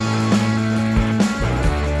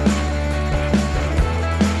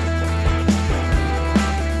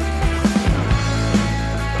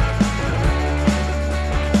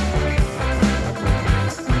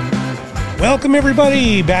Welcome,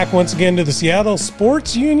 everybody, back once again to the Seattle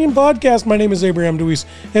Sports Union Podcast. My name is Abraham DeWeese,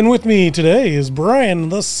 and with me today is Brian,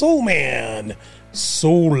 the Soulman.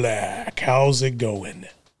 Solack, how's it going?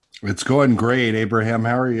 It's going great, Abraham.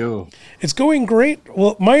 How are you? It's going great.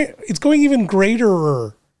 Well, it's going even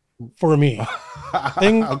greater for me.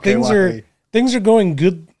 Things are going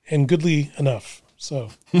good and goodly enough.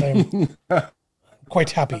 So I'm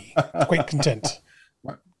quite happy, quite content.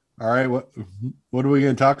 All right, what are we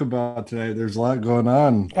going to talk about today? There's a lot going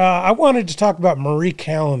on. I wanted to talk about Marie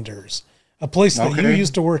Callender's, a place that you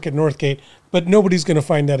used to work at Northgate, but nobody's going to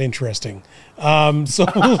find that interesting. So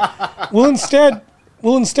we'll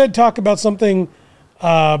instead talk about something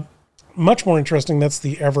much more interesting. That's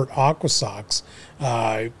the Everett AquaSox,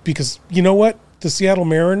 because you know what, the Seattle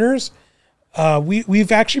Mariners,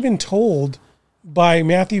 we've actually been told by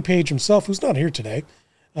Matthew Page himself, who's not here today,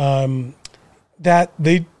 that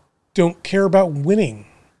they don't care about winning.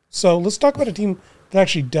 So let's talk about a team that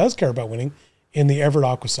actually does care about winning in the Everett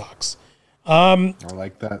AquaSox. I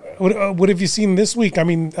like that. What have you seen this week? I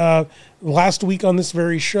mean, last week on this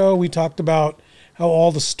very show, we talked about how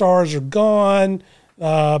all the stars are gone.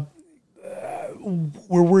 We're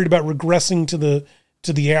worried about regressing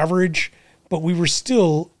to the average, but we were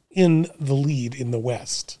still in the lead in the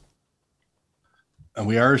West. And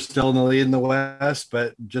we are still in the lead in the West,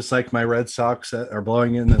 but just like my Red Sox are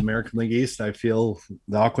blowing in the American League East, I feel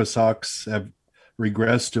the AquaSox have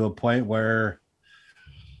regressed to a point where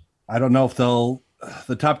I don't know if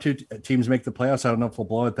the top two teams make the playoffs. I don't know if we'll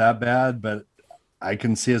blow it that bad, but I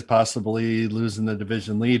can see us possibly losing the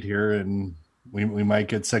division lead here, and we might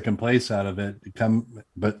get second place out of it.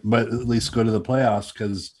 But at least go to the playoffs,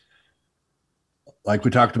 because like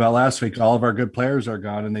we talked about last week, all of our good players are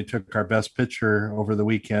gone, and they took our best pitcher over the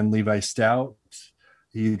weekend, Levi Stout.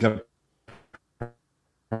 He got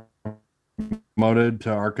promoted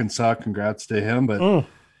to Arkansas. Congrats to him. But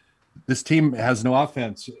this team has no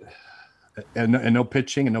offense and no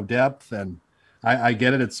pitching and no depth. And I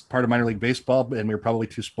get it. It's part of minor league baseball, and we were probably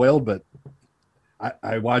too spoiled. But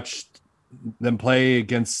I watched them play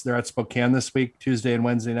against – they're at Spokane this week, Tuesday and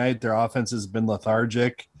Wednesday night. Their offense has been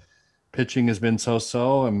lethargic. Pitching has been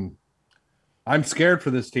so, and I'm scared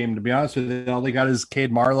for this team, to be honest with you. All they got is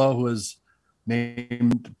Cade Marlowe, who was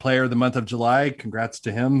named Player of the Month of July. Congrats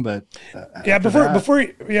to him. But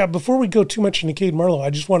before we go too much into Cade Marlowe, I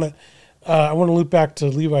just want to loop back to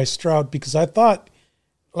Levi Stroud, because I thought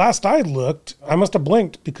last I looked, I must have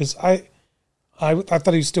blinked, because I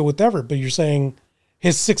thought he was still with Everett. But you're saying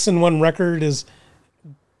his 6-1 record is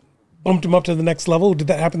bumped him up to the next level. Did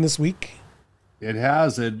that happen this week? It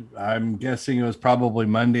has. I'm guessing it was probably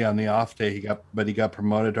Monday on the off day. He got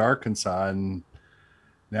promoted to Arkansas, and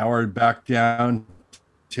now we're back down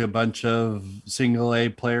to a bunch of single A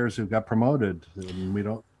players who got promoted, and we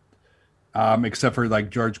don't, except for like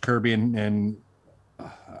George Kirby and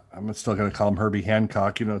I'm still going to call him Herbie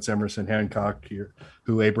Hancock. You know, it's Emerson Hancock here,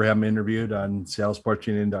 who Abraham interviewed on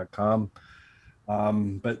SeattleSportsUnion.com.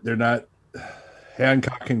 But they're not.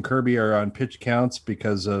 Hancock and Kirby are on pitch counts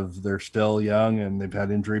because they're still young and they've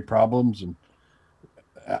had injury problems. And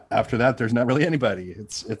after that, there's not really anybody.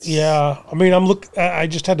 It's yeah. I mean, I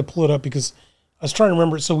just had to pull it up because I was trying to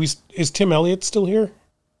remember. So is Tim Elliott still here?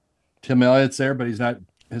 Tim Elliott's there, but he's not.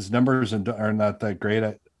 His numbers are not that great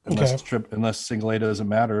unless single A doesn't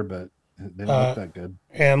matter. But they don't look that good.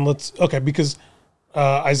 And because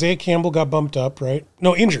Isaiah Campbell got bumped up, right?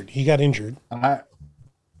 No, injured. He got injured.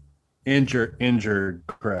 Injured,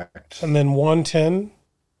 correct. And then 110.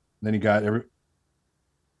 Then you got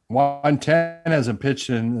 110 hasn't pitched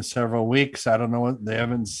in several weeks. I don't know what they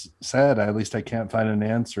haven't said. At least I can't find an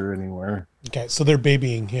answer anywhere. Okay, so they're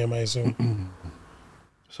babying him, I assume.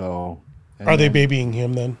 Are they babying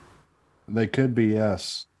him then? They could be,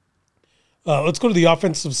 yes. Let's go to the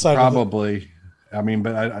offensive side. Probably. I mean,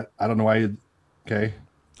 but I don't know why. Okay.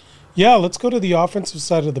 Yeah, let's go to the offensive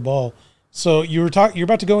side of the ball. So you're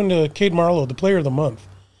about to go into Cade Marlowe, the Player of the Month,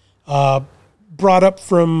 brought up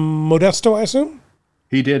from Modesto, I assume.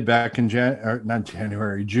 He did back in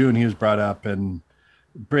June. He was brought up, and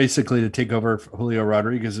basically to take over Julio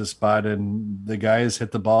Rodriguez's spot, and the guys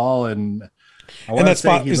hit the ball. And that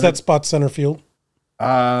spot center field?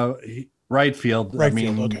 Right field.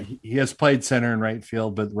 Okay. He has played center and right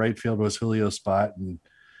field, but right field was Julio's spot, and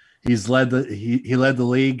he led the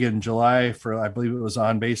league in July for, I believe it was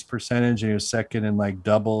on base percentage, and he was second in like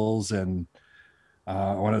doubles and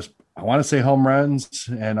I want to say home runs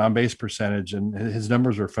and on base percentage, and his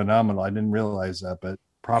numbers were phenomenal. I didn't realize that, but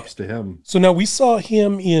props to him. So now we saw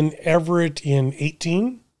him in Everett in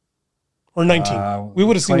 18 or 19. We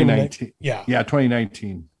would have seen him in 19. Yeah,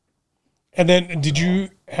 2019. And then did you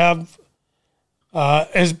have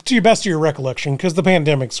As to your best of your recollection, because the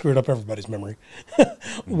pandemic screwed up everybody's memory,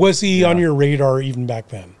 was he on your radar even back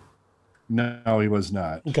then? No, he was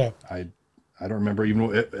not. Okay. I don't remember even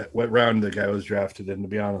what round the guy was drafted in, to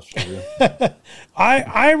be honest with you.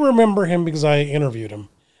 I remember him because I interviewed him.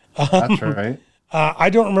 That's right. I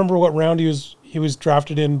don't remember what round he was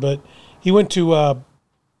drafted in, but he went to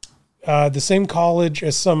the same college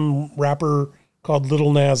as some rapper called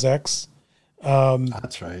Little Nas X.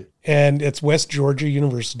 That's right. And it's West Georgia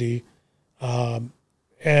University.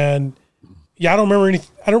 And yeah, I don't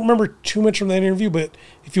remember too much from that interview, but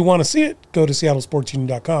if you want to see it, go to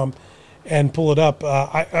seattlesportsunion.com and pull it up.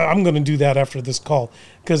 I'm going to do that after this call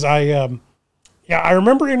because I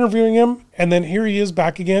remember interviewing him, and then here he is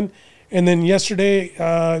back again. And then yesterday,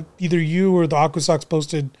 either you or the AquaSox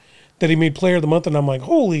posted that he made Player of the Month, and I'm like,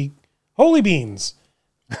 holy beans!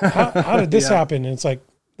 How did this happen? And it's like,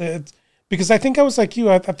 because I think I was like you.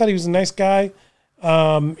 I thought he was a nice guy.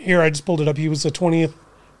 Here, I just pulled it up. He was a 20th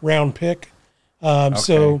round pick.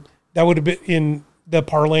 So that would have been in the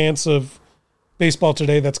parlance of baseball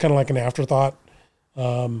today. That's kind of like an afterthought.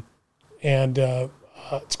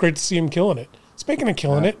 It's great to see him killing it. Speaking of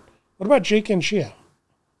killing it, what about Jake Anchia?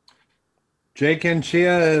 Jake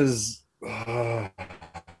Anchia is...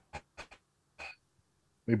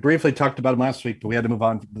 we briefly talked about him last week, but we had to move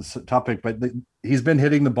on to this topic. But he's been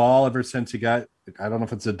hitting the ball ever since he got... I don't know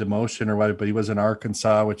if it's a demotion or what, but he was in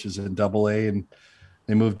Arkansas, which is in AA, and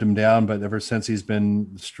they moved him down. But ever since he's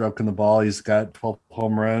been stroking the ball, he's got 12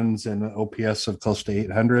 home runs and an OPS of close to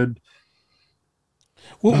 800.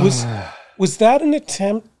 Was that an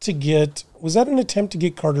attempt to get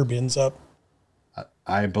Carter Binns up?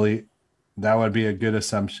 I believe that would be a good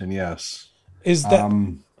assumption. Yes. Is that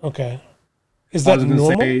okay? Is that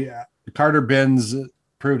normal? Say, Carter Binns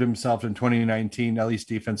proved himself in 2019, at least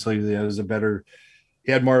defensively.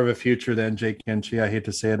 He had more of a future than Jake Anchia. I hate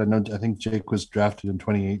to say it. I think Jake was drafted in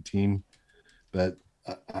 2018, but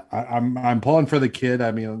I'm pulling for the kid.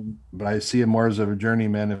 I mean, but I see him more as a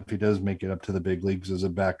journeyman if he does make it up to the big leagues as a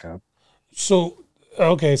backup. So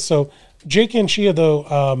Jake Anchia,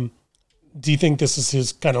 though, do you think this is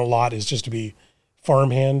his kind of lot, is just to be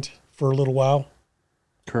farmhand for a little while?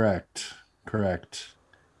 Correct.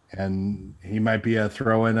 And he might be a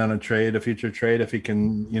throw-in on a future trade, if he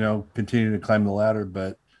can, continue to climb the ladder.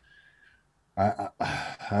 But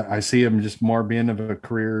I see him just more being of a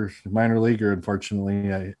career minor leaguer,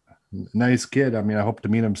 unfortunately. Nice kid. I mean, I hope to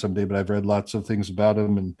meet him someday, but I've read lots of things about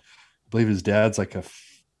him, and I believe his dad's like a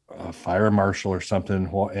fire marshal or something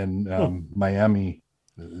in Miami.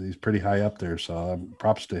 He's pretty high up there, so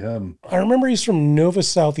props to him. I remember he's from Nova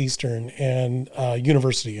Southeastern and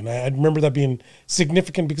University, and I remember that being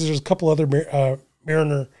significant because there's a couple other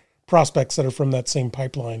Mariner prospects that are from that same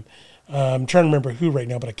pipeline. I'm trying to remember who right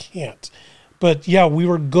now, but I can't. But yeah, we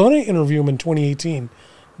were going to interview him in 2018,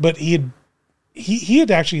 but he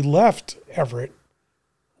had actually left Everett,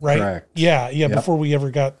 right? Correct. Yeah, yep. Before we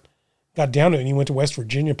ever got down to it, and he went to West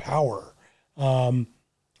Virginia Power. But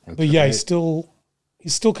yeah, right.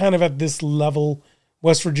 He's still kind of at this level.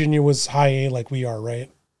 West Virginia was high A like we are, right?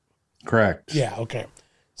 Correct. Yeah, okay.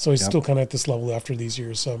 So he's still kind of at this level after these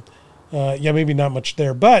years. So, maybe not much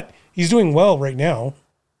there, but he's doing well right now.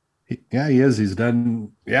 Yeah, he is. He's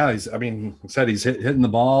done. Yeah, he's hitting the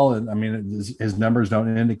ball, and I mean, his numbers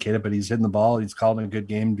don't indicate it, but he's hitting the ball. He's calling a good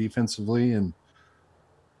game defensively. And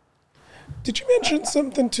did you mention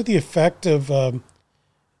something to the effect of?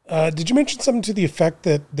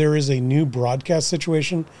 That there is a new broadcast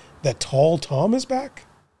situation that Tall Tom is back?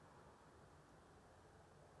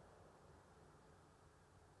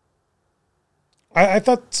 I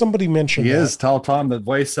thought somebody mentioned he that. is Tall Tom, the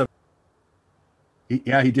voice of. He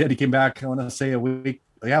did. He came back, I want to say a week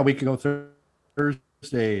ago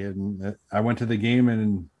Thursday, and I went to the game,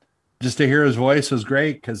 and just to hear his voice was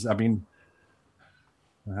great because, I mean,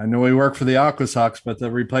 I know he worked for the AquaSox, but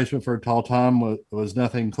the replacement for Tall Tom was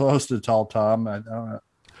nothing close to Tall Tom. I don't know.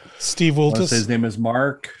 Steve Wiltis. His name is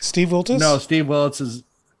Mark. Steve Wiltis? No, Steve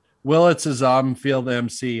Willits is on-field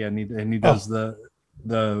MC, and he does the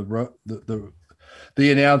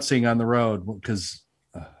announcing on the road because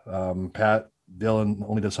Pat Dillon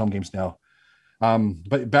only does home games now.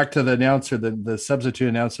 But back to the announcer, the substitute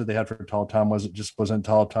announcer they had for Tall Tom wasn't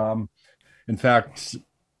Tall Tom. In fact,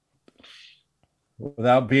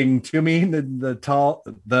 without being too mean,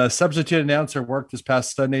 the substitute announcer worked this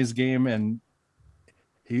past Sunday's game, and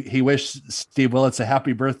he wished Steve Willits a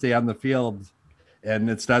happy birthday on the field, and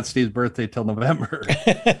it's not Steve's birthday till November.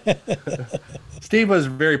 Steve was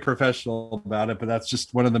very professional about it, but that's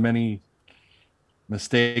just one of the many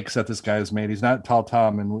mistakes that this guy has made. He's not Tall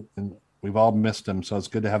Tom, and we've all missed him. So it's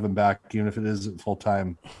good to have him back, even if it isn't full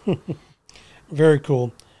time. Very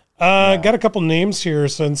cool. Got a couple names here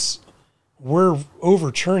since we're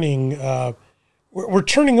overturning. We're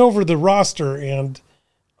turning over the roster, and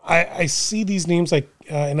I see these names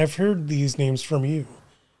and I've heard these names from you,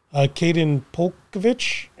 Caden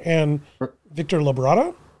Polkovich and Victor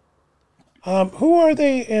Labrada. Who are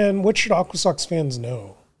they, and what should AquaSox fans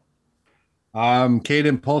know?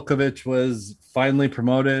 Caden Polkovich was finally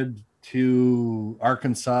promoted to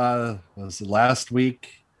Arkansas. Was last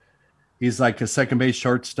week. He's like a second base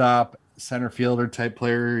shortstop, center fielder type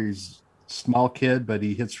player. He's a small kid, but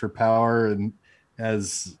he hits for power and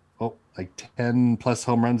has like 10 plus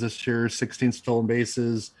home runs this year, 16 stolen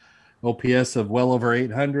bases, OPS of well over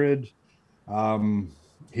 800.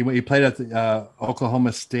 He played at the,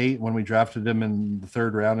 Oklahoma State when we drafted him in the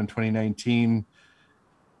third round in 2019.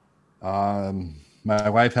 My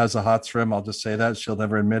wife has the hots for him. I'll just say that. She'll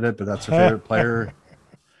never admit it, but that's her favorite player.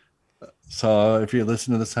 So if you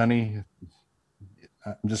listen to this, honey,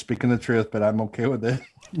 I'm just speaking the truth, but I'm okay with it.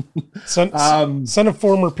 Son of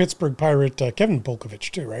former Pittsburgh Pirate Kevin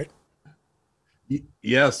Polkovich too, right?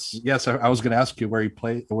 Yes. I was going to ask you where he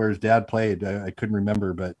played, where his dad played. I couldn't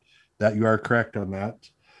remember, but that you are correct on that.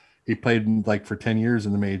 He played like for 10 years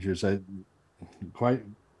in the majors.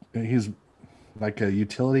 He's like a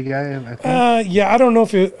utility guy, I think. Yeah, I don't know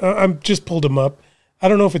if I'm just pulled him up. I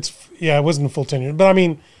don't know if it wasn't a full tenure, but I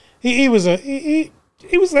mean, he was there. He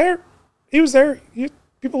was there.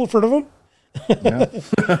 People have heard of him. Yeah.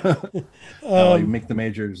 You make the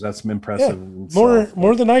majors. That's impressive. Yeah,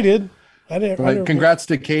 more than I did. Congrats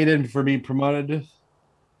to Caden for being promoted.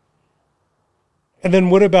 And then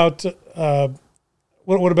what about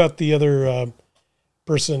what about the other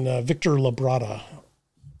person, Victor Labrada?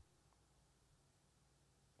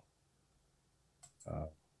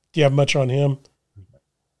 Do you have much on him?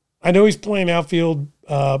 I know he's playing outfield.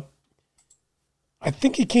 I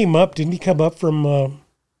think he came up. Didn't he come up from?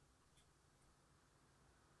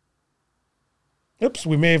 Oops,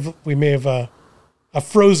 we may have a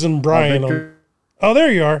frozen Brian. Oh,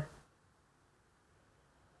 there you are.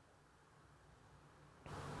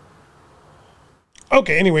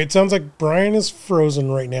 Okay. Anyway, it sounds like Brian is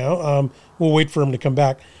frozen right now. We'll wait for him to come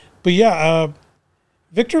back. But yeah,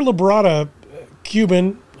 Victor Labrada,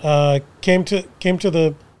 Cuban, came to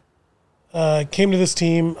this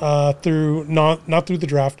team through not through the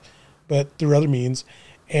draft, but through other means,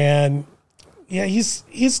 and yeah,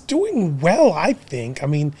 he's doing well. I think. I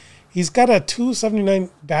mean, he's got a .279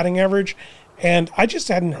 batting average, and I just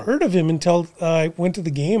hadn't heard of him until I went to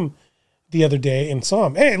the game the other day and saw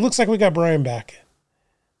him. Hey, it looks like we got Brian back.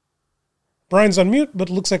 Brian's on mute, but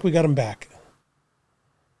it looks like we got him back.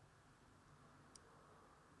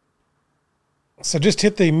 So just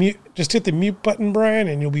hit the mute button, Brian,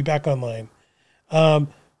 and you'll be back online. But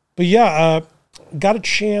yeah, got a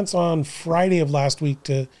chance on Friday of last week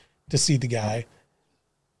to see the guy,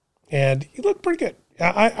 and he looked pretty good.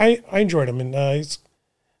 I enjoyed him, and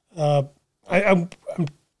I'm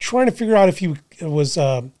trying to figure out if he was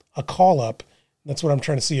a call up. That's what I'm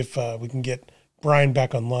trying to see if we can get Brian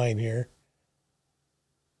back online here.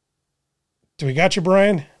 Do we got you,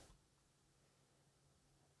 Brian?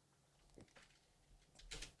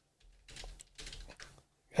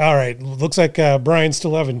 All right. Looks like Brian's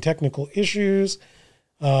still having technical issues.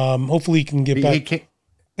 Hopefully he can get back.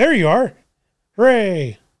 There you are.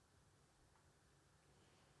 Hooray.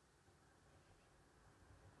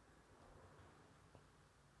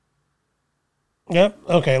 Yep.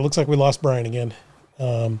 Okay. Looks like we lost Brian again.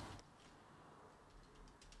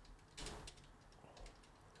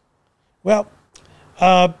 Well,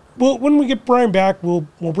 when we get Brian back, we'll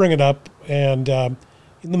bring it up. And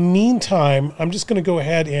in the meantime, I'm just going to go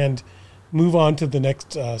ahead and move on to the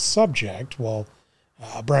next subject while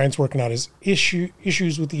Brian's working out his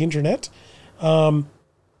issues with the internet. Seattle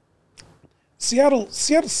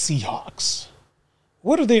Seahawks.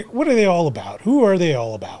 What are they all about? Who are they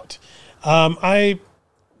all about? I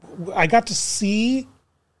got to see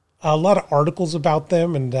a lot of articles about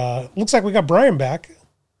them, and looks like we got Brian back.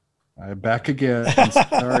 I'm back again.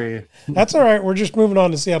 Sorry. That's all right. We're just moving on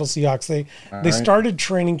to Seattle Seahawks. They started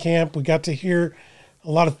training camp. We got to hear a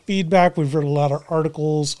lot of feedback. We've read a lot of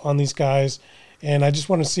articles on these guys, and I just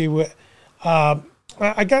want to see what I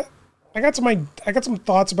got some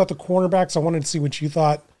thoughts about the cornerbacks. I wanted to see what you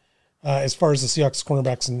thought as far as the Seahawks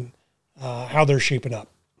cornerbacks and how they're shaping up.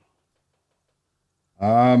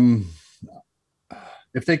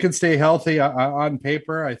 If they can stay healthy on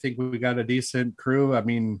paper, I think we got a decent crew. I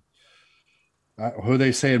mean, who are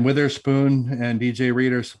they saying? Witherspoon and DJ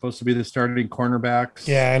Reed are supposed to be the starting cornerbacks.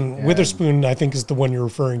 Yeah, and Witherspoon, I think, is the one you're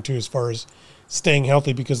referring to as far as staying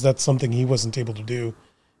healthy, because that's something he wasn't able to do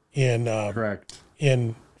in correct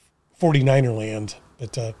in 49er land.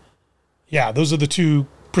 But yeah, those are the two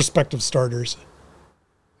prospective starters.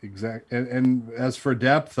 Exactly. And as for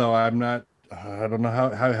depth, though, I don't know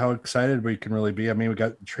how excited we can really be. I mean, we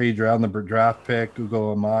got Trey Brown, the draft pick,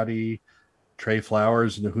 Ugo Amadi, Trey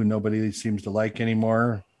Flowers, who nobody seems to like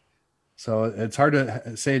anymore. So it's hard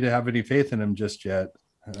to say to have any faith in him just yet.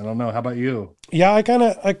 I don't know. How about you? Yeah, I kind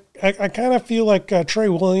of feel like Trey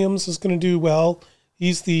Williams is going to do well.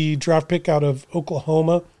 He's the draft pick out of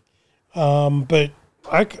Oklahoma. But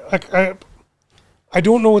I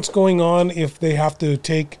don't know what's going on if they have to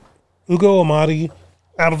take Ugo Amadi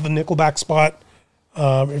out of the nickelback spot,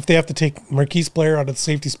 if they have to take Marquise Blair out of the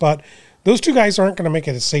safety spot. Those two guys aren't going to make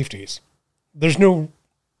it as safeties. There's nowhere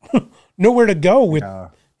to go with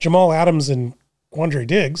Jamal Adams and Quandre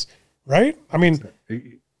Diggs, right? I mean,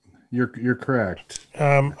 you're correct.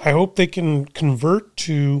 I hope they can convert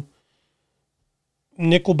to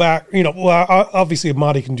nickelback. Well, obviously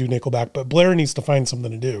Amadi can do nickelback, but Blair needs to find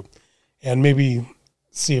something to do, and maybe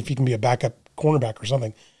see if he can be a backup cornerback or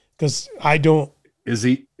something. Because I don't. Is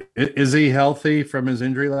he healthy from his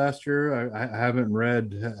injury last year? I haven't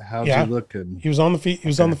read how's he looking. He was on the He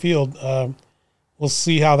was on the field. We'll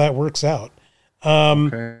see how that works out.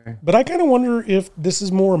 But I kind of wonder if this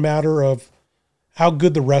is more a matter of how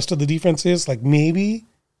good the rest of the defense is. Like maybe,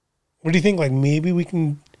 what do you think? Like maybe we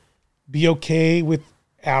can be okay with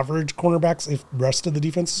average cornerbacks if the rest of the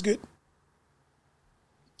defense is good.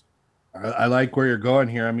 I like where you're going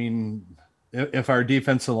here. I mean, if our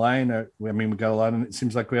defensive line, we got a lot of, it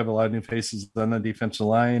seems like we have a lot of new faces on the defensive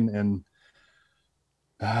line, and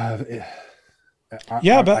about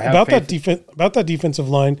that defensive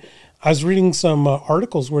line, I was reading some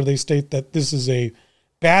articles where they state that this is a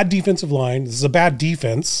bad defensive line. This is a bad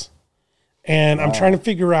defense, and I'm trying to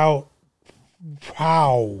figure out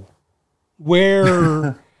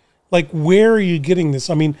where are you getting this?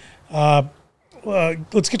 I mean,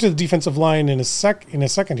 let's get to the defensive line in a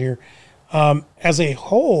second here. As a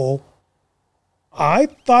whole, I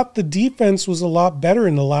thought the defense was a lot better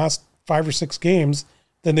in the last 5 or 6 games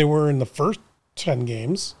than they were in the first 10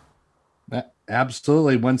 games.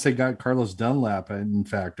 Absolutely. Once they got Carlos Dunlap, in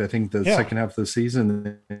fact, I think the second half of the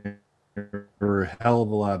season they were a hell of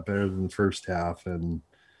a lot better than the first half, and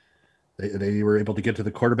they were able to get to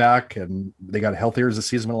the quarterback, and they got healthier as the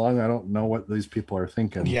season went along. I don't know what these people are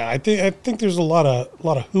thinking. Yeah, I think there's a lot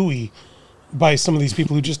of hooey by some of these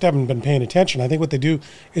people who just haven't been paying attention. I think what they do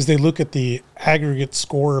is they look at the aggregate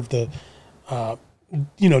score of the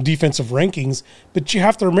defensive rankings, but you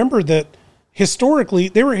have to remember that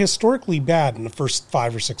they were historically bad in the first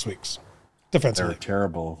 5 or 6 weeks defensively. They were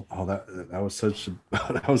terrible. Oh, that was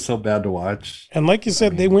that was so bad to watch. And like you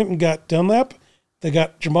said, they went and got Dunlap, they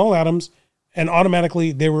got Jamal Adams, and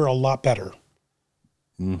automatically they were a lot better.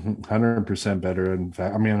 100% better. In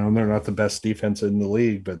fact, I know they're not the best defense in the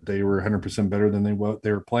league, but they were 100% better than they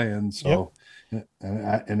were playing. So,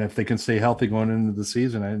 and if they can stay healthy going into the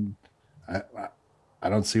season, I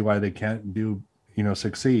don't see why they can't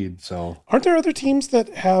succeed. So, aren't there other teams that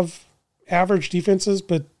have average defenses,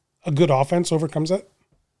 but a good offense overcomes that?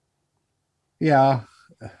 Yeah.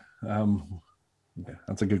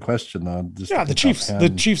 That's a good question, though. The Chiefs. The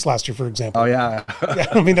Chiefs last year, for example. Oh yeah.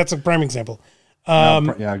 That's a prime example.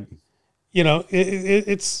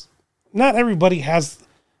 It's not everybody has.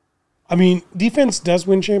 Defense does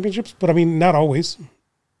win championships, but not always.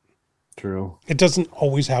 True. It doesn't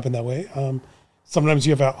always happen that way. Sometimes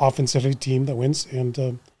you have an offensive team that wins,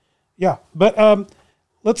 and But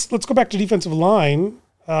let's go back to defensive line.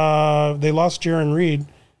 They lost Jaron Reed,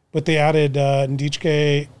 but they added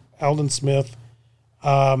Ndijike, Alden Smith.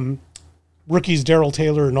 Rookies Darrell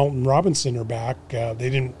Taylor and Alton Robinson are back. They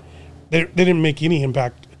didn't make any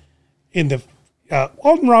impact in the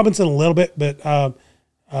Alton Robinson a little bit, but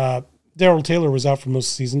Darrell Taylor was out for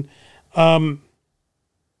most of the season.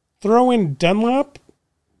 Throw in Dunlap,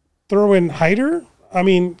 throw in Hyder.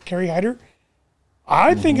 Kerry Hyder.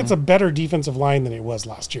 I think it's a better defensive line than it was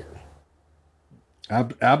last year.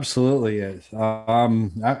 Absolutely is.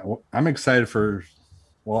 I'm excited for,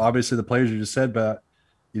 obviously the players you just said, but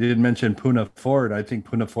you didn't mention Poona Ford. I think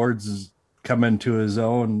Poona Ford's is coming to his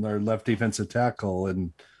own, our left defensive tackle,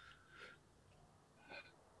 and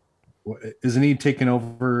isn't he taking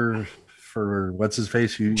over for what's his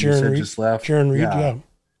face? You said just left. Jaron Reed,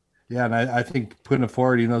 yeah. And I think Poona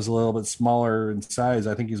Ford, he knows a little bit smaller in size.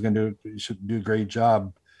 I think he should do a great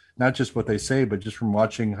job not just what they say, but just from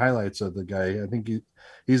watching highlights of the guy. I think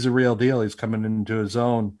he's a real deal. He's coming into his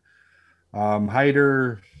own.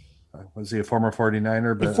 Hyder, was he a former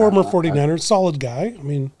 49er? But a former 49er, solid guy. I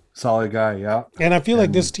mean, solid guy, yeah. And I feel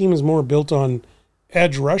like this team is more built on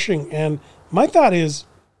edge rushing. And my thought is,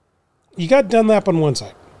 you got Dunlap on one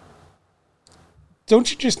side.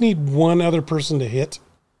 Don't you just need one other person to hit?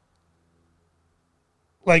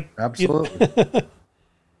 Like, absolutely.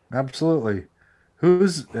 Absolutely.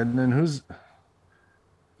 Who's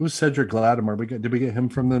Cedric Lattimore? Did we get him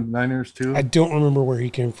from the Niners too? I don't remember where he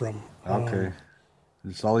came from. Okay.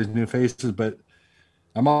 There's all these new faces, but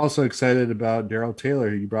I'm also excited about Darrell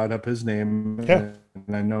Taylor. You brought up his name. Yeah.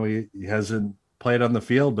 And I know he hasn't played on the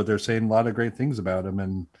field, but they're saying a lot of great things about him.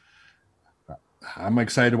 And I'm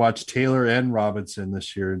excited to watch Taylor and Robinson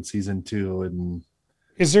this year in season 2. And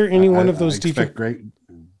is there any one of those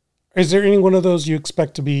Is there any one of those you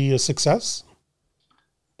expect to be a success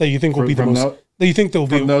that you think will be the most? That you think they'll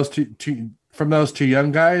be from those two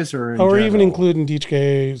young guys, or even including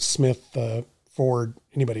DK Smith, Ford,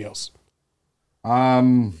 anybody else?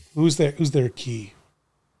 Who's their key?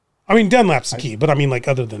 I mean, Dunlap's the key, but I mean, like,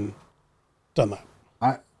 other than Dunlap.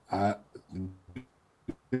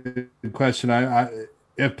 Good question.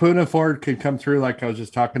 If Poona Ford could come through, like I was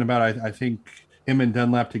just talking about, I think him and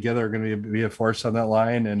Dunlap together are going to be a force on that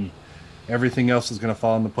line, and everything else is going to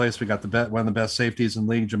fall into place. We got one of the best safeties in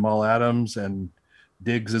the league, Jamal Adams, and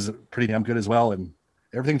Diggs is pretty damn good as well, and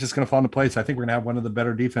everything's just going to fall into place. I think we're going to have one of the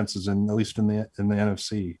better defenses at least in the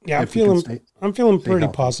NFC. Yeah, I'm feeling pretty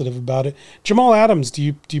positive about it. Jamal Adams, do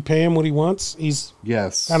you pay him what he wants? He's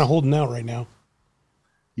kind of holding out right now.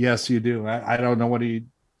 Yes, you do. I don't know what he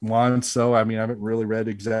wants, so I mean, I haven't really read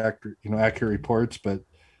accurate reports, but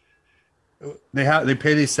they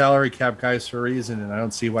pay these salary cap guys for a reason, and I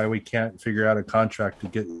don't see why we can't figure out a contract to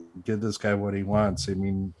get this guy what he wants. I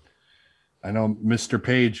mean, I know Mr.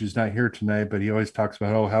 Page, who's not here tonight, but he always talks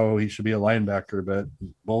about how he should be a linebacker, but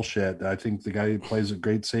bullshit. I think the guy plays a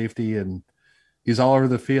great safety, and he's all over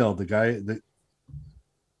the field. The guy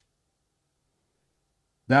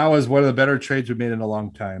that was one of the better trades we've made in a long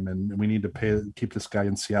time, and we need to keep this guy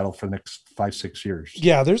in Seattle for the next 5-6 years.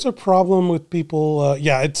 Yeah, there's a problem with people.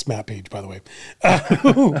 It's Matt Page, by the way,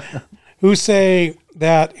 who say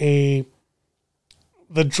that the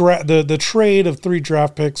trade of 3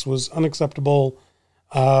 draft picks was unacceptable.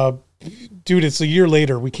 Dude, it's a year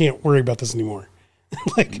later. We can't worry about this anymore.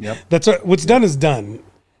 That's what's done is done.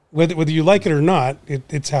 Whether you like it or not,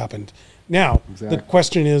 it's happened. Now, The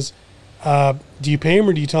question is, do you pay him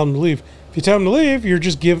or do you tell him to leave? If you tell him to leave, you're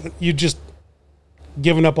just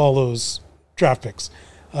giving up all those draft picks.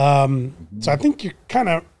 So I think you're kind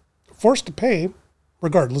of forced to pay,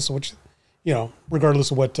 regardless of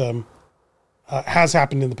what has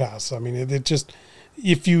happened in the past. I mean, it just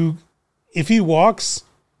if he walks,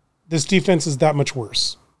 this defense is that much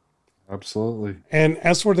worse. Absolutely. And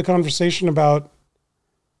as for the conversation about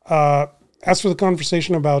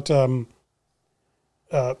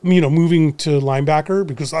moving to linebacker,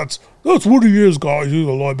 because that's what he is, guys. He's a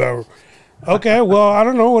linebacker. Okay, well, I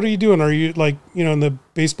don't know. What are you doing? Are you in the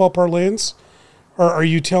baseball parlance, or are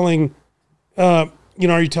you telling, Derek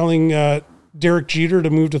Jeter to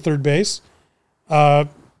move to third base?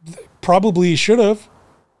 Probably should have,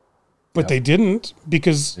 but they didn't,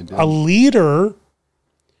 because a leader,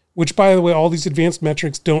 which, by the way, all these advanced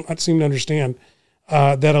metrics don't seem to understand,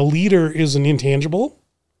 that a leader is an intangible.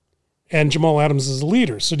 And Jamal Adams is a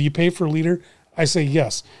leader. So do you pay for a leader? I say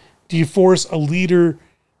yes. Do you force a leader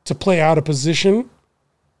to play out of position?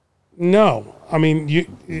 No. I mean,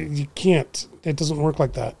 you can't. It doesn't work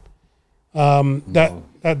like that.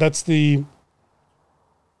 That's the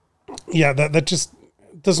that just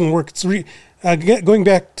doesn't work. It's going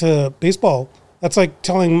back to baseball. That's like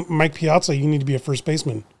telling Mike Piazza you need to be a first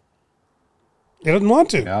baseman. He doesn't want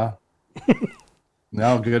to. Yeah.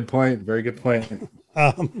 No, good point. Very good point.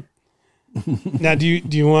 Now, do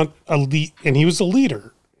you want a lead? And he was a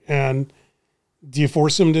leader. And do you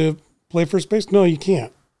force him to play first base? No, you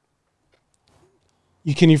can't.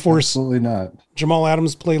 Can you force? Absolutely not. Jamal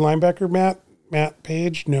Adams play linebacker? Matt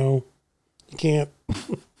Page? No, you can't.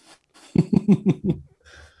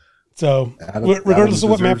 So, regardless of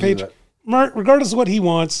what Matt Page, regardless of what he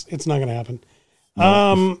wants, it's not going to happen.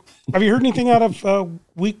 No. Have you heard anything out of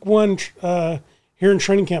week 1 here in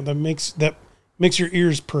training camp that makes your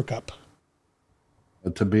ears perk up?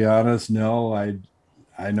 To be honest, no. I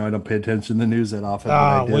know I don't pay attention to the news that often. But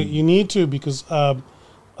I did. Well, you need to, because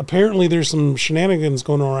apparently there's some shenanigans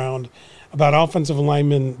going around about offensive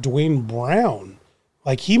lineman Dwayne Brown.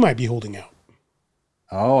 Like, he might be holding out.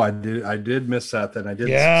 Oh, I did miss that. Then I did.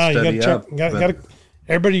 Yeah, you got to check.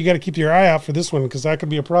 everybody, you got to keep your eye out for this one because that could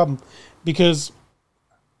be a problem. Because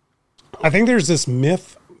I think there's this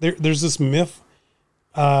myth. There's this myth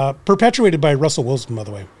perpetuated by Russell Wilson, by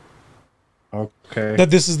the way. Okay. That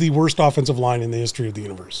this is the worst offensive line in the history of the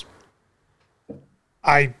universe.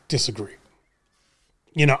 I disagree.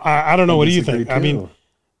 You know, I don't know. What do you think? Too. I mean,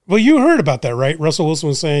 well, you heard about that, right? Russell Wilson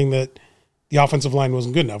was saying that the offensive line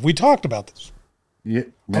wasn't good enough. We talked about this. Yeah,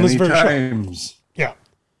 many times. Yeah.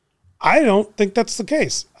 I don't think that's the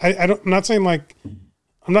case. I'm not saying like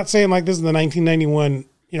this is the 1991,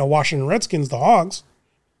 Washington Redskins, the Hogs.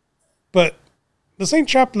 But this ain't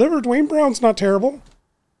chopped liver. Dwayne Brown's not terrible.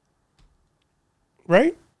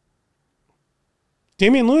 Right?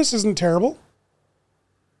 Damian Lewis isn't terrible.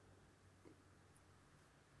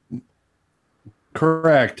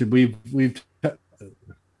 Correct.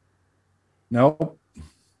 Nope.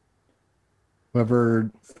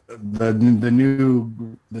 Whoever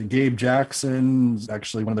the Gabe Jackson's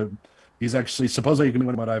actually he's actually supposedly going to be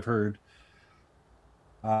one of what I've heard.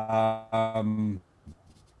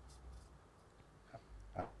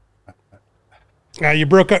 You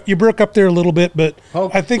broke up there a little bit, but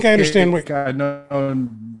okay. I think I understand what I know.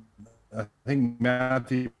 I think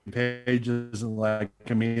Matthew Page isn't like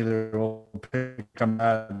him either. We'll pick him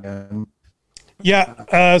out again.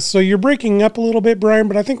 Yeah, so you're breaking up a little bit, Brian,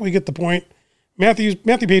 but I think we get the point. Matthew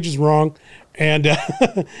Page is wrong, and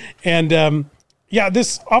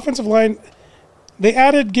this offensive line, they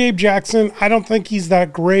added Gabe Jackson. I don't think he's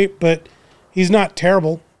that great, but he's not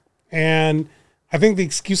terrible, and I think the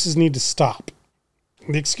excuses need to stop.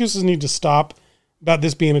 The excuses need to stop about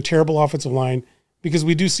this being a terrible offensive line because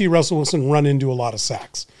we do see Russell Wilson run into a lot of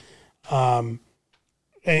sacks. In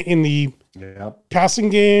the passing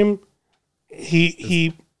game,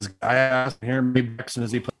 I asked him, maybe Jackson,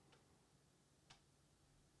 as he played.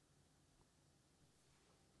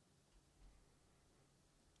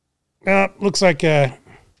 Looks like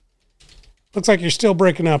you're still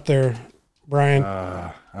breaking up there, Brian.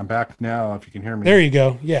 I'm back now, if you can hear me. There you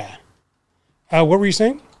go. Yeah. What were you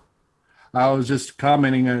saying? I was just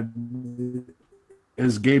commenting.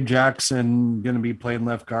 Is Gabe Jackson going to be playing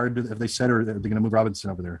left guard? If they said, or are they going to move Robinson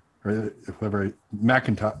over there, or whoever?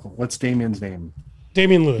 McIntosh. What's Damian's name?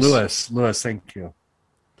 Damian Lewis. Lewis. Thank you.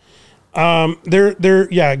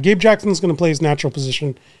 Gabe Jackson's going to play his natural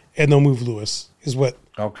position, and they'll move Lewis. Is what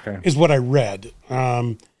I read.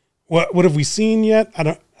 What have we seen yet? I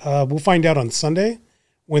don't. We'll find out on Sunday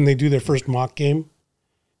when they do their first mock game.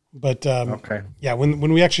 But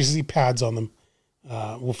when we actually see pads on them,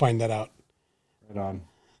 we'll find that out. Right on.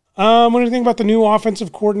 What do you think about the new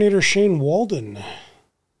offensive coordinator, Shane Walden?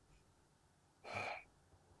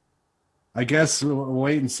 I guess we'll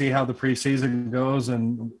wait and see how the preseason goes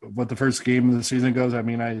and what the first game of the season goes. I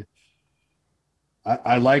mean,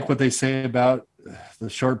 I like what they say about the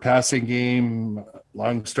short passing game.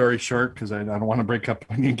 Long story short, because I don't want to break up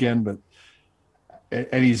again, but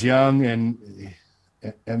he's young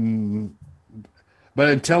but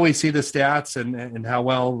until we see the stats and how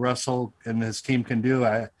well Russell and his team can do,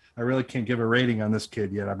 I really can't give a rating on this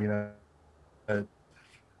kid yet. I mean,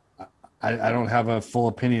 I don't have a full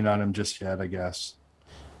opinion on him just yet, I guess.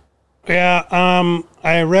 Yeah,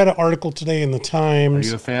 I read an article today in the Times. Are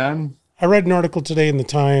you a fan? I read an article today in the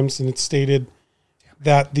Times, and it stated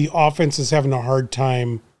that the offense is having a hard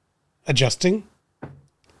time adjusting.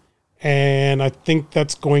 And I think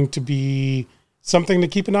that's going to be something to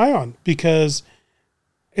keep an eye on because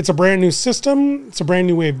it's a brand new system. It's a brand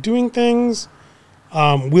new way of doing things.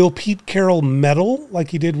 Will Pete Carroll meddle like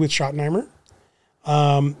he did with Schottenheimer?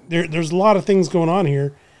 There's a lot of things going on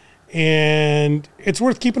here, and it's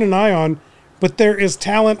worth keeping an eye on, but there is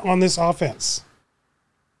talent on this offense.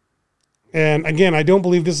 And again, I don't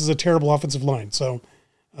believe this is a terrible offensive line. So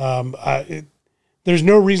there's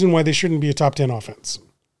no reason why they shouldn't be a top 10 offense.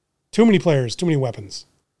 Too many players, too many weapons.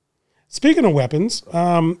 Speaking of weapons,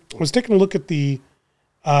 I was taking a look at the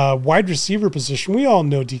wide receiver position. We all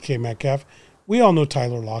know DK Metcalf. We all know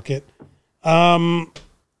Tyler Lockett.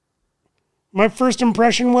 My first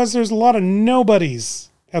impression was there's a lot of nobodies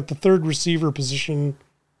at the third receiver position.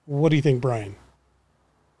 What do you think, Brian?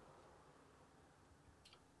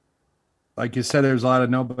 Like you said, there's a lot of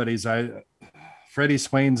nobodies. Freddie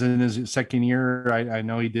Swain's in his second year. I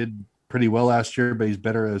know he did pretty well last year, but he's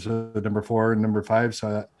better as a number 4 and number 5.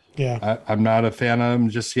 So I'm not a fan of him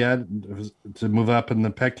just yet to move up in the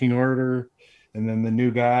pecking order. And then the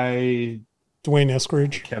new guy, Dwayne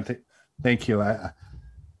Eskridge. Thank you.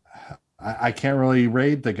 I can't really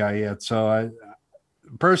rate the guy yet. So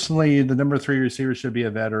personally, the number 3 receiver should be a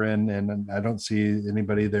veteran, and I don't see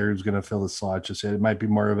anybody there who's going to fill the slot. Just it might be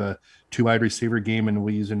more of a 2 wide receiver game, and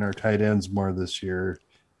we're using our tight ends more this year.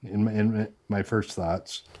 In my first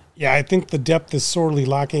thoughts. Yeah, I think the depth is sorely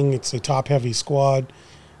lacking. It's a top heavy squad.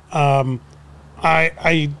 I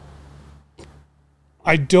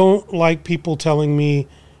don't like people telling me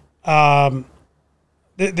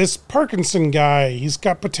this Parkinson guy, he's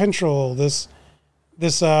got potential. This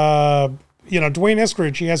Dwayne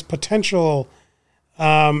Eskridge, he has potential.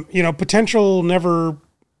 Potential never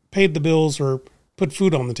paid the bills or put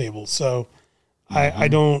food on the table. So I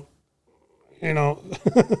don't,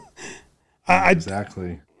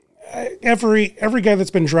 exactly. Every guy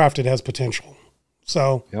that's been drafted has potential.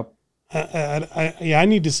 So yep. I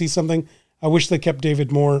need to see something. I wish they kept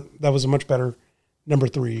David Moore. That was a much better number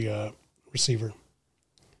 3 receiver.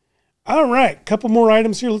 All right, couple more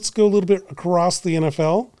items here. Let's go a little bit across the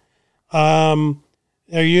NFL. Are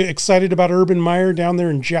you excited about Urban Meyer down there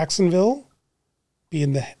in Jacksonville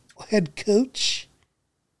being the head coach?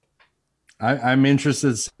 I'm interested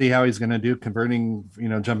to see how he's going to do converting,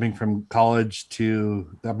 jumping from college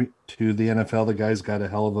to the NFL. The guy's got a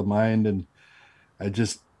hell of a mind, and it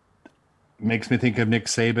just makes me think of Nick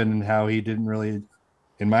Saban and how he didn't really,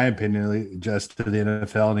 in my opinion, adjust to the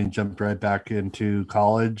NFL, and he jumped right back into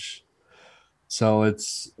college. So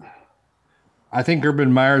I think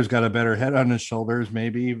Urban Meyer's got a better head on his shoulders.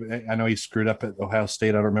 Maybe I know he screwed up at Ohio State.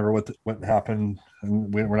 I don't remember what happened,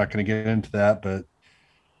 and we're not going to get into that, but.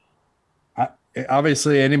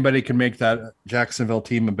 Obviously, anybody can make that Jacksonville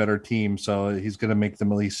team a better team, so he's going to make them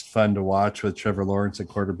at least fun to watch with Trevor Lawrence at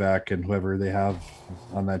quarterback and whoever they have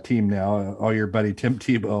on that team now. Oh, your buddy Tim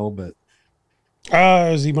Tebow, but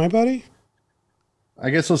is he my buddy? I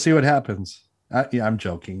guess we'll see what happens. Yeah, I'm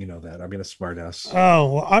joking. You know that. I'm being a smartass.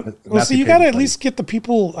 Oh, well, so you got to at least get the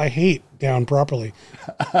people I hate down properly.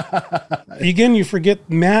 Again, you forget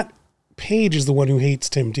Matt Page is the one who hates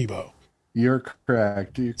Tim Tebow. You're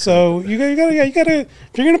correct. So you gotta. If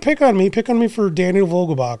you're gonna pick on me for Daniel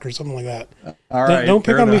Vogelbach or something like that. All right. Don't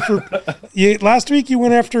pick on me for. Last week you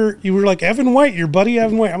went after. You were like Evan White, your buddy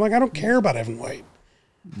Evan White. I'm like, I don't care about Evan White.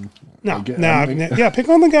 No. Pick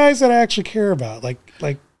on the guys that I actually care about, like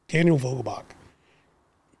Daniel Vogelbach,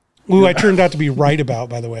 who I turned out to be right about,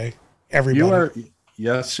 by the way. Everybody.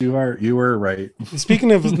 Yes, you are. You were right.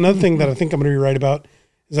 Speaking of another thing that I think I'm going to be right about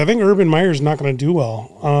is I think Urban Meyer's not going to do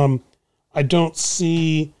well. I don't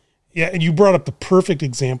see. Yeah, you brought up the perfect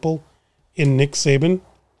example in Nick Saban.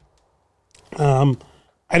 I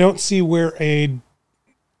don't see where a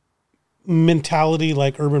mentality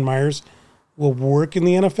like Urban Meyer's will work in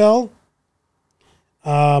the NFL.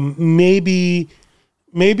 Maybe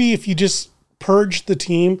if you just purge the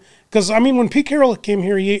team, because when Pete Carroll came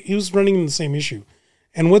here, he was running into the same issue.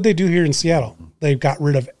 And what they do here in Seattle, they got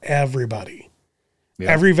rid of everybody,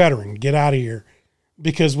 every veteran, get out of here.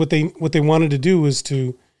 Because what they wanted to do was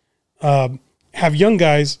to have young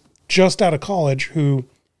guys just out of college who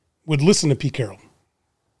would listen to Pete Carroll.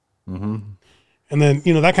 Mm-hmm. And then,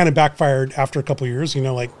 that kind of backfired after a couple of years,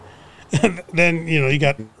 then, you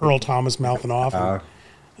got Earl Thomas mouthing off,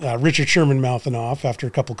 and, Richard Sherman mouthing off after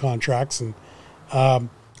a couple contracts. And,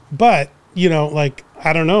 but,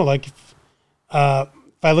 I don't know, if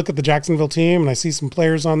I look at the Jacksonville team and I see some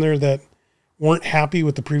players on there that weren't happy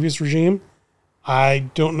with the previous regime, I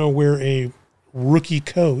don't know where a rookie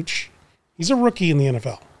coach, he's a rookie in the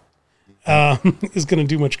NFL, is going to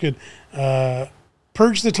do much good.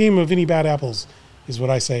 Purge the team of any bad apples is what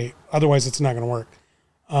I say. Otherwise, it's not going to work.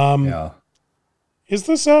 Is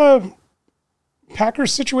this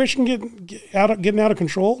Packers situation getting out of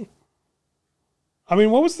control?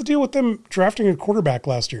 What was the deal with them drafting a quarterback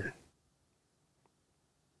last year?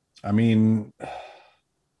 I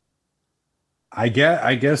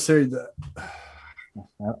guess they're.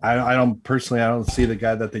 I don't see the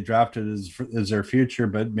guy that they drafted as their future,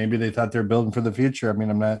 but maybe they thought they're building for the future.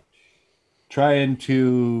 I'm not trying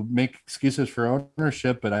to make excuses for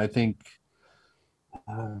ownership, but I think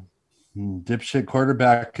dipshit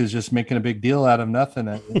quarterback is just making a big deal out of nothing.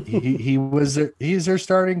 He's their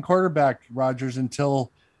starting quarterback, Rodgers,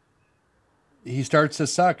 until he starts to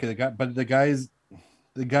suck. But the guy's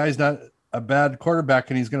not a bad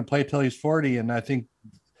quarterback, and he's going to play till he's 40. And I think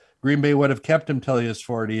Green Bay would have kept him till he was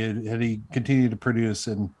 40 had he continued to produce.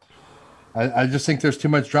 And I just think there's too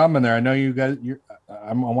much drama in there. I know you guys,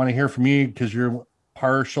 I want to hear from you because you're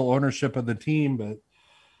partial ownership of the team, but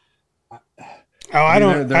I'm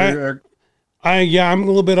a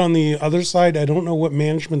little bit on the other side. I don't know what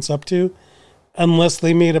management's up to unless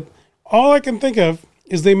they made up. All I can think of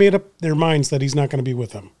is they made up their minds that he's not going to be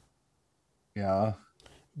with them. Yeah.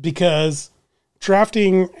 Because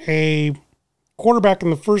drafting a quarterback in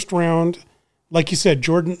the first round, like you said,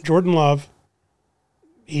 Jordan Love,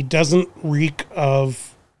 he doesn't reek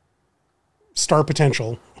of star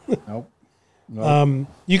potential. Nope.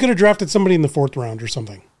 You could have drafted somebody in the fourth round or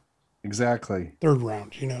something. Exactly. Third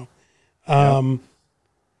round, and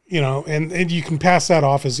you can pass that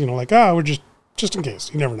off as, we're just in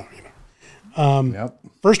case. You never know,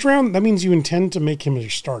 First round, that means you intend to make him a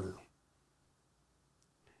starter.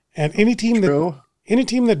 And any team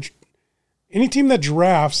that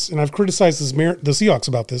drafts, and I've criticized the Seahawks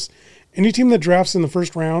about this, any team that drafts in the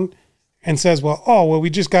first round and says, we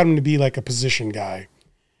just got him to be like a position guy.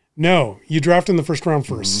 No, you draft in the first round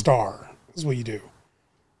for a star. Is what you do.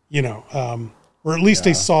 Or at least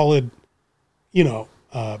a solid,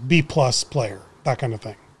 B+ player, that kind of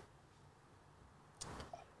thing.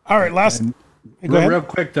 All right, real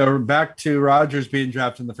quick though, back to Rodgers being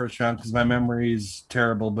drafted in the first round, because my memory is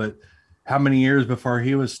terrible, but how many years before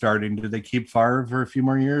he was starting? Did they keep Favre for a few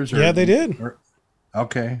more years? Yeah, they did.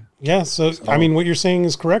 Okay. Yeah, so I mean, what you're saying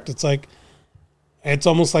is correct. It's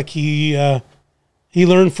almost like he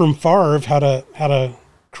learned from Favre how to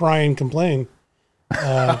cry and complain.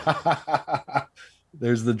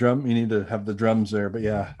 There's the drum. You need to have the drums there, but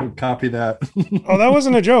yeah, copy that. Oh, that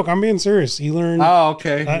wasn't a joke. I'm being serious. He learned. Oh,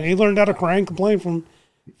 okay. He learned how to cry and complain from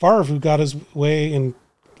Favre, who got his way and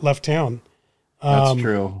left town. That's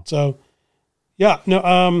true. So,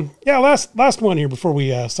 last one here before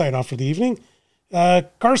we sign off for the evening.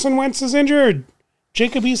 Carson Wentz is injured.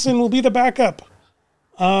 Jacob Eason will be the backup.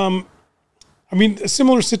 A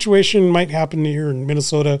similar situation might happen here in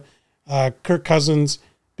Minnesota. Kirk Cousins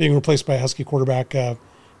being replaced by a Husky quarterback,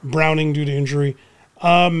 Browning due to injury.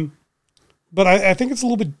 But I think it's a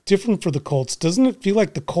little bit different for the Colts. Doesn't it feel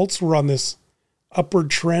like the Colts were on this upward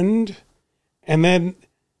trend? And then,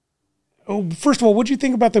 first of all, what do you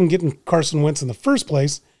think about them getting Carson Wentz in the first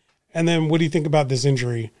place? And then what do you think about this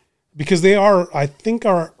injury? Because they are, I think,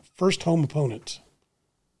 our first home opponent.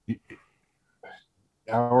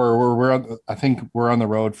 I think we're on the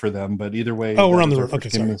road for them, but either way. Oh, we're on the road. Okay,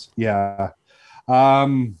 sorry. Yeah.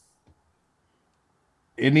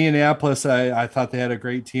 Indianapolis, I thought they had a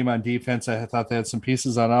great team on defense. I thought they had some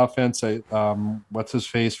pieces on offense. What's his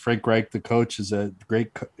face? Frank Reich, the coach, is a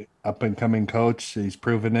great up and coming coach. He's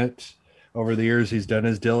proven it over the years. He's done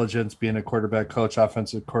his diligence being a quarterback coach,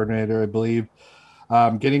 offensive coordinator, I believe.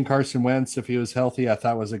 Getting Carson Wentz, if he was healthy, I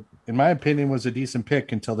thought in my opinion, was a decent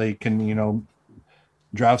pick until they can,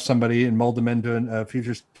 draft somebody and mold them into a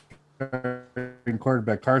future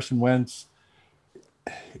quarterback. Carson Wentz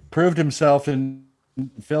proved himself in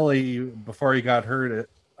Philly before he got hurt.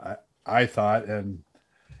 I thought, and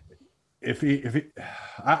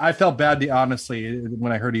I felt bad, honestly,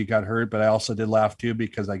 when I heard he got hurt, but I also did laugh too,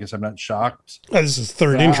 because I guess I'm not shocked. This is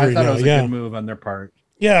third injury. I thought it was a good move on their part.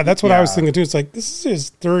 Yeah, that's what I was thinking too. It's like, this is his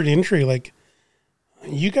third injury. Like,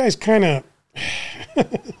 you guys kind of.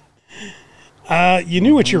 You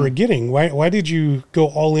knew what you were getting. Why did you go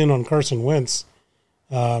all in on Carson Wentz?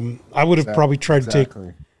 I would have probably tried to take,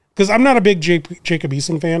 because I'm not a big Jacob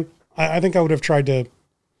Eason fan. I think I would have tried to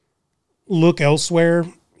look elsewhere.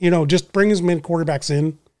 Just bring as many quarterbacks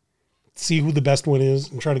in, see who the best one is,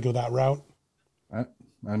 and try to go that route.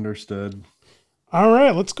 Understood. All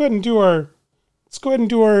right, let's go ahead and do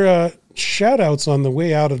our shout outs on the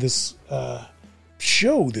way out of this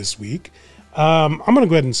show this week. I'm going to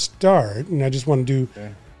go ahead and start, and I just want to do.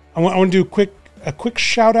 Okay. I want to do a quick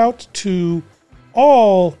shout out to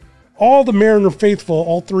all the Mariner faithful,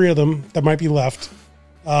 all three of them that might be left.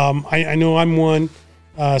 I know I'm one.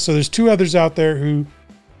 So there's two others out there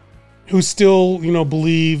who still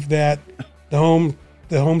believe that the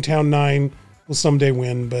hometown nine will someday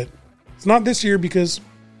win, but it's not this year because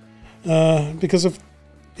of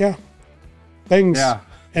things. Yeah.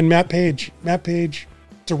 And Matt Page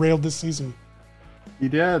derailed this season. He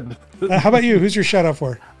did. How about you? Who's your shout out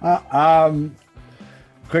for?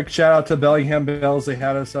 Quick shout out to Bellingham Bills. They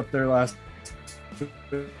had us up there last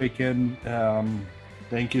weekend.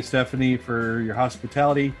 Thank you, Stephanie, for your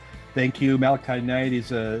hospitality. Thank you, Malachi Knight.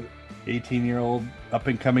 He's a 18-year-old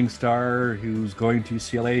up-and-coming star who's going to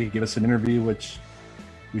UCLA. He gave us an interview, which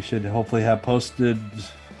we should hopefully have posted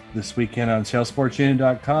this weekend on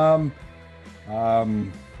SalesFortune.com.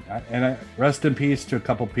 And rest in peace to a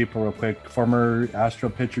couple people real quick. Former Astro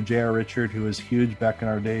pitcher J.R. Richard, who was huge back in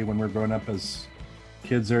our day when we were growing up as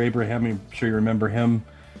kids there. Abraham, I'm sure you remember him.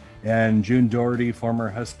 And June Doherty, former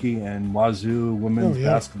Husky and Wazoo women's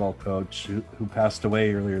basketball coach, who passed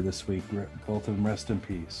away earlier this week. Both of them rest in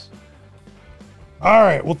peace. All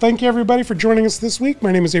right. Well, thank you, everybody, for joining us this week.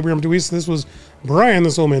 My name is Abraham DeWeese. This was Brian, the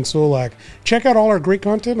Soulman Solack. Check out all our great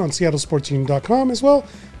content on SeattleSportsU.com as well.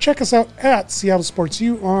 Check us out at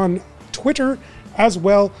SeattleSportsU on Twitter as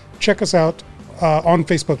well. Check us out on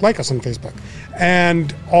Facebook. Like us on Facebook.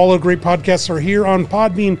 And all our great podcasts are here on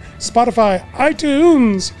Podbean, Spotify,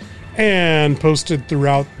 iTunes, and posted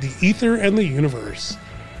throughout the ether and the universe.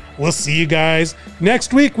 We'll see you guys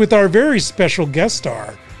next week with our very special guest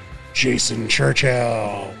star, Jason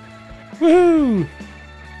Churchill. Woohoo!